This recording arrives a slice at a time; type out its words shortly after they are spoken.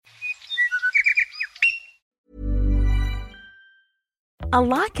A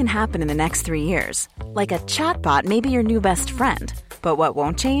lot can happen in the next 3 years. Like a chatbot may be your new best friend. But what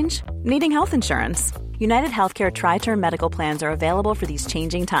won't change? Needing health insurance. United Healthcare Tri-Term Medical Plans are available for these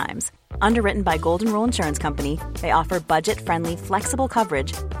changing times. Underwritten by Golden Rule Insurance Company, they offer budget-friendly, flexible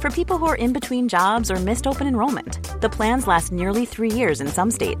coverage for people who are in between jobs or missed open enrollment. The plans last nearly 3 years in some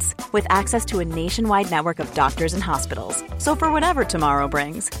states, with access to a nationwide network of doctors and hospitals. So for whatever tomorrow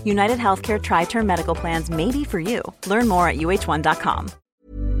brings, United Healthcare Tri-Term Medical Plans may be for you. Learn more at uh1.com.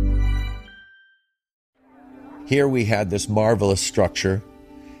 Here we had this marvelous structure,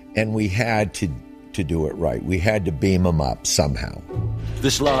 and we had to do it right. We had to beam them up somehow.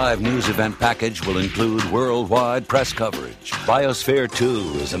 This live news event package will include worldwide press coverage. Biosphere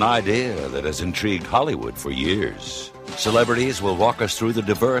 2 is an idea that has intrigued Hollywood for years. Celebrities will walk us through the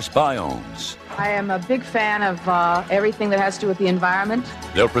diverse biomes. I am a big fan of everything that has to do with the environment.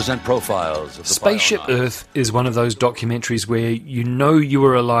 They'll present profiles of the Spaceship Earth is one of those documentaries where you know you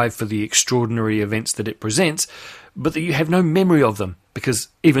were alive for the extraordinary events that it presents, but that you have no memory of them, because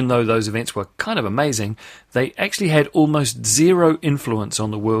even though those events were kind of amazing, they actually had almost zero influence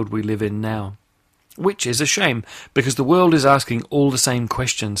on the world we live in now. Which is a shame, because the world is asking all the same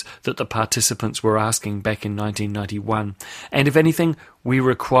questions that the participants were asking back in 1991. And if anything, we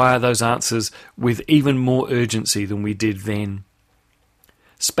require those answers with even more urgency than we did then.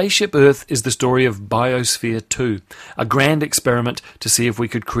 Spaceship Earth is the story of Biosphere 2, a grand experiment to see if we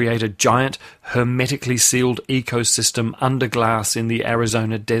could create a giant, hermetically sealed ecosystem under glass in the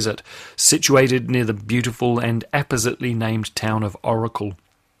Arizona desert, situated near the beautiful and appositely named town of Oracle.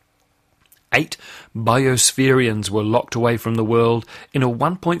 8 biospherians were locked away from the world in a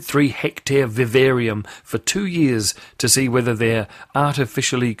 1.3-hectare vivarium for 2 years to see whether their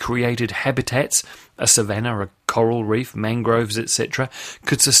artificially created habitats, a savanna, a coral reef, mangroves, etc.,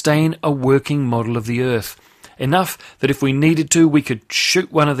 could sustain a working model of the Earth. Enough that if we needed to, we could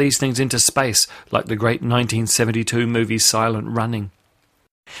shoot one of these things into space, like the great 1972 movie Silent Running.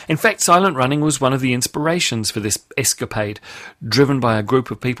 In fact, Silent Running was one of the inspirations for this escapade, driven by a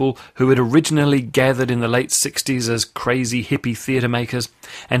group of people who had originally gathered in the late 60s as crazy hippie theatre makers,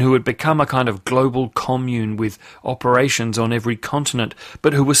 and who had become a kind of global commune with operations on every continent,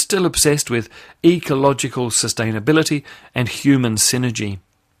 but who were still obsessed with ecological sustainability and human synergy.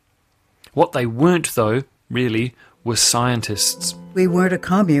 What they weren't, though, really, were scientists. We weren't a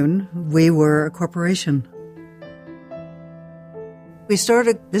commune, we were a corporation. We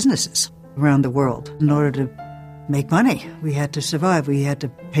started businesses around the world in order to make money. We had to survive. We had to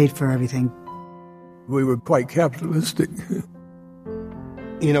pay for everything. We were quite capitalistic.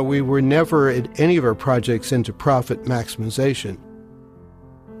 You know, we were never at any of our projects into profit maximization.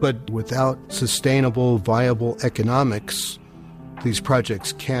 But without sustainable, viable economics, these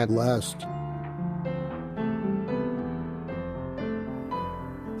projects can't last.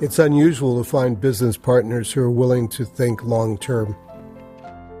 It's unusual to find business partners who are willing to think long-term.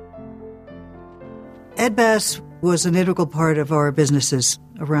 Ed Bass was an integral part of our businesses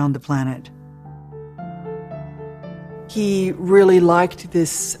around the planet. He really liked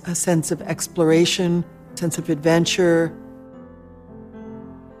this sense of exploration, sense of adventure.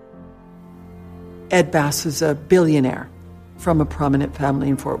 Ed Bass was a billionaire from a prominent family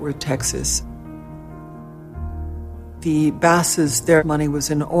in Fort Worth, Texas. The Basses, their money was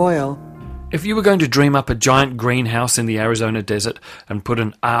in oil. If you were going to dream up a giant greenhouse in the Arizona desert and put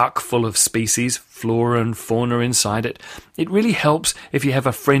an ark full of species, flora and fauna inside it, it really helps if you have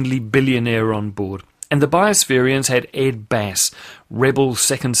a friendly billionaire on board. And the Biospherians had Ed Bass, rebel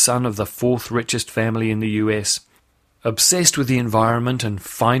second son of the 4th richest family in the US. Obsessed with the environment and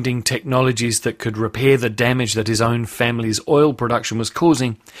finding technologies that could repair the damage that his own family's oil production was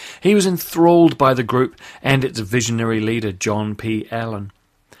causing, he was enthralled by the group and its visionary leader, John P. Allen.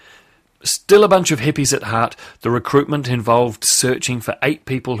 Still a bunch of hippies at heart, the recruitment involved searching for 8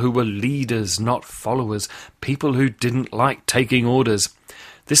 people who were leaders, not followers, people who didn't like taking orders.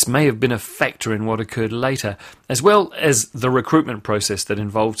 This may have been a factor in what occurred later, as well as the recruitment process that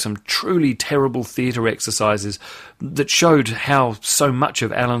involved some truly terrible theatre exercises that showed how so much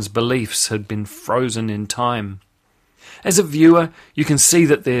of Allen's beliefs had been frozen in time. As a viewer, you can see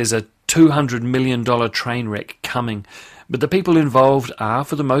that there's a $200 million train wreck coming, but the people involved are,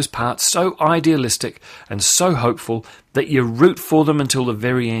 for the most part, so idealistic and so hopeful that you root for them until the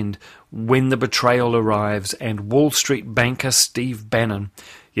very end, when the betrayal arrives and Wall Street banker Steve Bannon,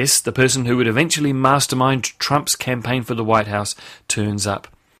 yes, the person who would eventually mastermind Trump's campaign for the White House, turns up.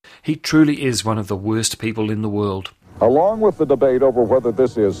 He truly is one of the worst people in the world. Along with the debate over whether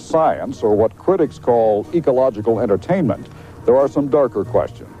this is science or what critics call ecological entertainment, there are some darker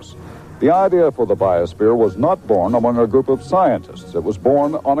questions. The idea for the Biosphere was not born among a group of scientists. It was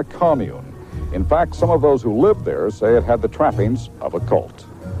born on a commune. In fact, some of those who lived there say it had the trappings of a cult.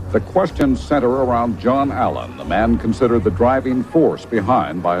 The questions center around John Allen, the man considered the driving force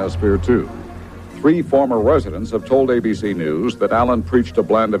behind Biosphere 2. 3 former residents have told ABC News that Allen preached a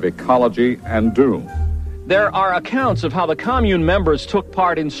blend of ecology and doom. There are accounts of how the commune members took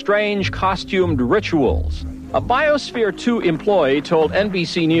part in strange costumed rituals. A Biosphere 2 employee told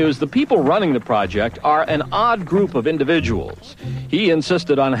NBC News the people running the project are an odd group of individuals. He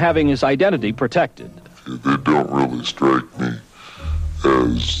insisted on having his identity protected. They don't really strike me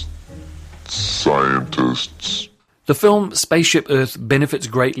as scientists. The film Spaceship Earth benefits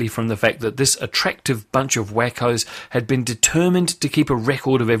greatly from the fact that this attractive bunch of wackos had been determined to keep a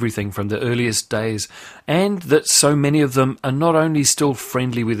record of everything from the earliest days, and that so many of them are not only still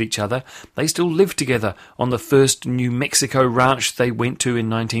friendly with each other, they still live together on the first New Mexico ranch they went to in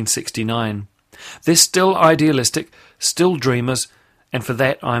 1969. They're still idealistic, still dreamers, and for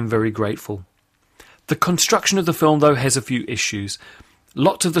that I'm very grateful. The construction of the film, though, has a few issues.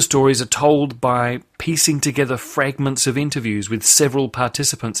 Lots of the stories are told by piecing together fragments of interviews with several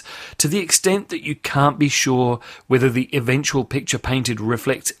participants to the extent that you can't be sure whether the eventual picture painted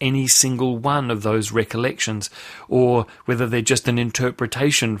reflects any single one of those recollections, or whether they're just an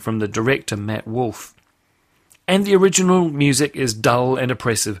interpretation from the director, Matt Wolfe. And the original music is dull and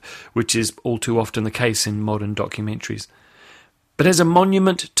oppressive, which is all too often the case in modern documentaries. But as a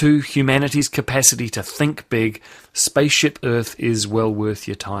monument to humanity's capacity to think big, Spaceship Earth is well worth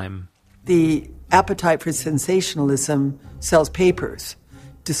your time. The appetite for sensationalism sells papers.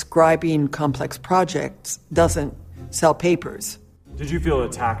 Describing complex projects doesn't sell papers. Did you feel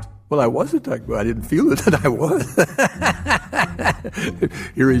attacked? Well, I was attacked, but I didn't feel it that I was.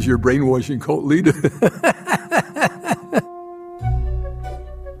 Here is your brainwashing cult leader.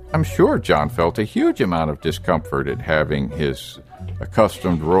 I'm sure John felt a huge amount of discomfort at having his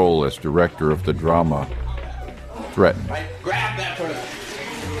accustomed role as director of the drama threatened.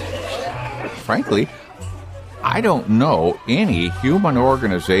 Frankly, I don't know any human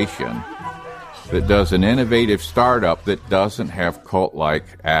organization that does an innovative startup that doesn't have cult-like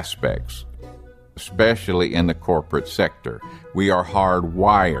aspects, especially in the corporate sector. We are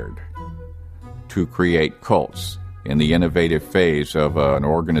hardwired to create cults in the innovative phase of an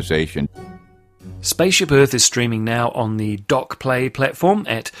organization. Spaceship Earth is streaming now on the DocPlay platform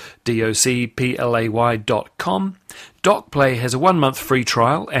at docplay.com. DocPlay has a 1-month free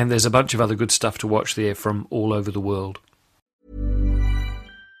trial, and there's a bunch of other good stuff to watch there from all over the world.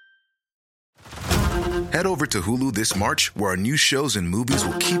 Head over to Hulu this March, where our new shows and movies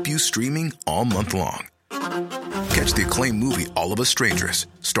will keep you streaming all month long. Catch the acclaimed movie All of Us Strangers,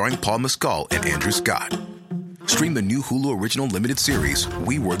 starring Paul Mescal and Andrew Scott. Stream the new Hulu original limited series,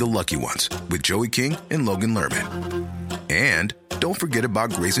 We Were the Lucky Ones, with Joey King and Logan Lerman. And don't forget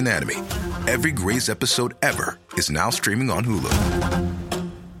about Grey's Anatomy. Every Grey's episode ever is now streaming on Hulu.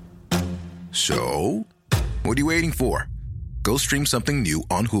 So, what are you waiting for? Go stream something new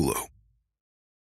on Hulu.